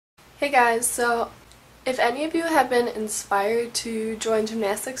Hey guys, so if any of you have been inspired to join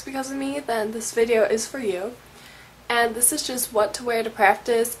gymnastics because of me, then this video is for you. And this is just what to wear to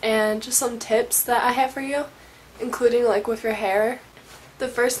practice and just some tips that I have for you, including like with your hair. The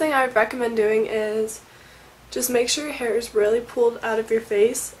first thing I would recommend doing is just make sure your hair is really pulled out of your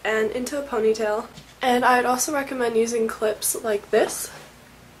face and into a ponytail. And I would also recommend using clips like this.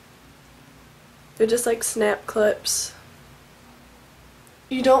 They're just like snap clips.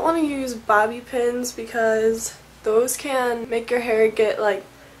 You don't want to use bobby pins because those can make your hair get like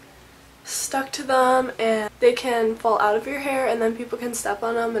stuck to them and they can fall out of your hair and then people can step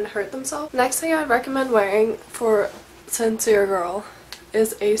on them and hurt themselves. Next thing I'd recommend wearing since you're a girl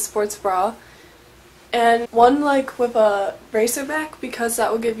is a sports bra, and one like with a racer back because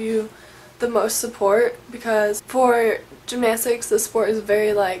that will give you the most support, because for gymnastics the sport is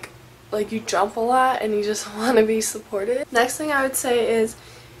very like you jump a lot and you just want to be supported. Next thing I would say is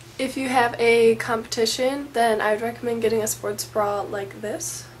if you have a competition, then I would recommend getting a sports bra like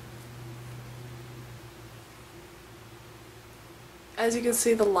this. As you can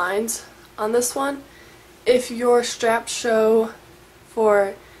see the lines on this one, if your straps show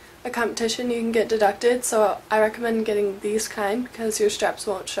for a competition you can get deducted, so I recommend getting these kind because your straps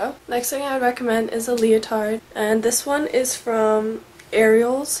won't show. Next thing I would recommend is a leotard, and this one is from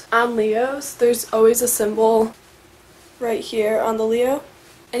Ariel's. On Leos, there's always a symbol right here on the Leo,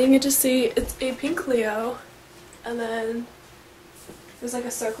 and you can just see it's a pink Leo, and then there's like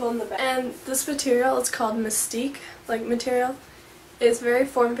a circle in the back. And this material, it's called Mystique material. It's very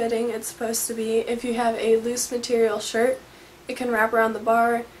form-fitting. It's supposed to be. If you have a loose material shirt, it can wrap around the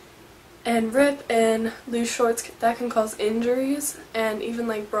bar and rip, and loose shorts that can cause injuries and even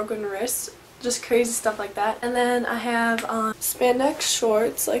like broken wrists. Just crazy stuff like that. And then I have spandex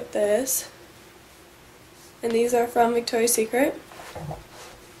shorts like this, and these are from Victoria's Secret,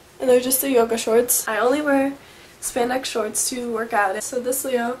 and they're just the yoga shorts. I only wear spandex shorts to work out. So this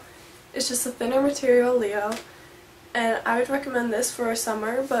Leo is just a thinner material Leo, and I would recommend this for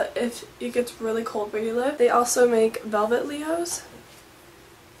summer, but if it gets really cold where you live. They also make velvet Leos.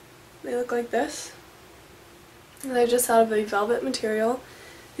 They look like this, and they're just out of a velvet material.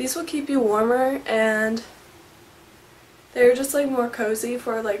 These will keep you warmer, and they're just like more cozy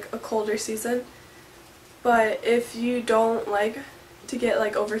for like a colder season. But if you don't like to get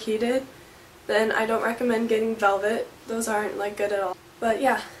like overheated, then I don't recommend getting velvet. Those aren't like good at all. But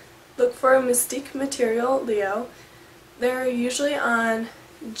yeah, look for a Mystique material Leo. They're usually on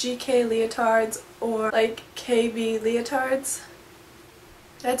GK leotards or like KB leotards.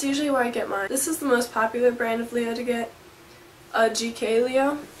 That's usually where I get mine. This is the most popular brand of Leo to get. A GK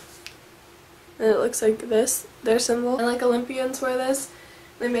Leo, and it looks like this, their symbol. And like Olympians wear this.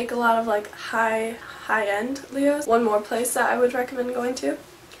 They make a lot of like high-end Leos. One more place that I would recommend going to,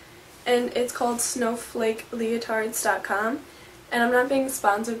 and it's called snowflakeleotards.com, and I'm not being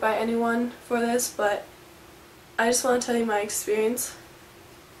sponsored by anyone for this, but I just want to tell you my experience.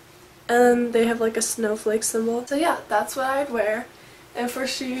 And they have like a snowflake symbol. So yeah, that's what I'd wear. And for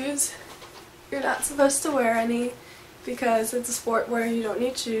shoes, you're not supposed to wear any, because it's a sport where you don't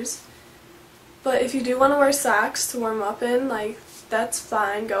need shoes. But if you do want to wear socks to warm up in, like, that's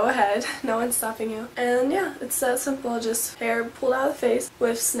fine, go ahead, no one's stopping you. And yeah, it's that simple, just hair pulled out of the face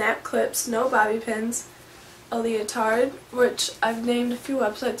with snap clips, no bobby pins, a leotard, which I've named a few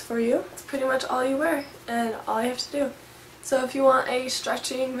websites for you. It's pretty much all you wear and all you have to do. So if you want a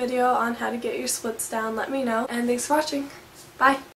stretching video on how to get your splits down, let me know. And thanks for watching. Bye!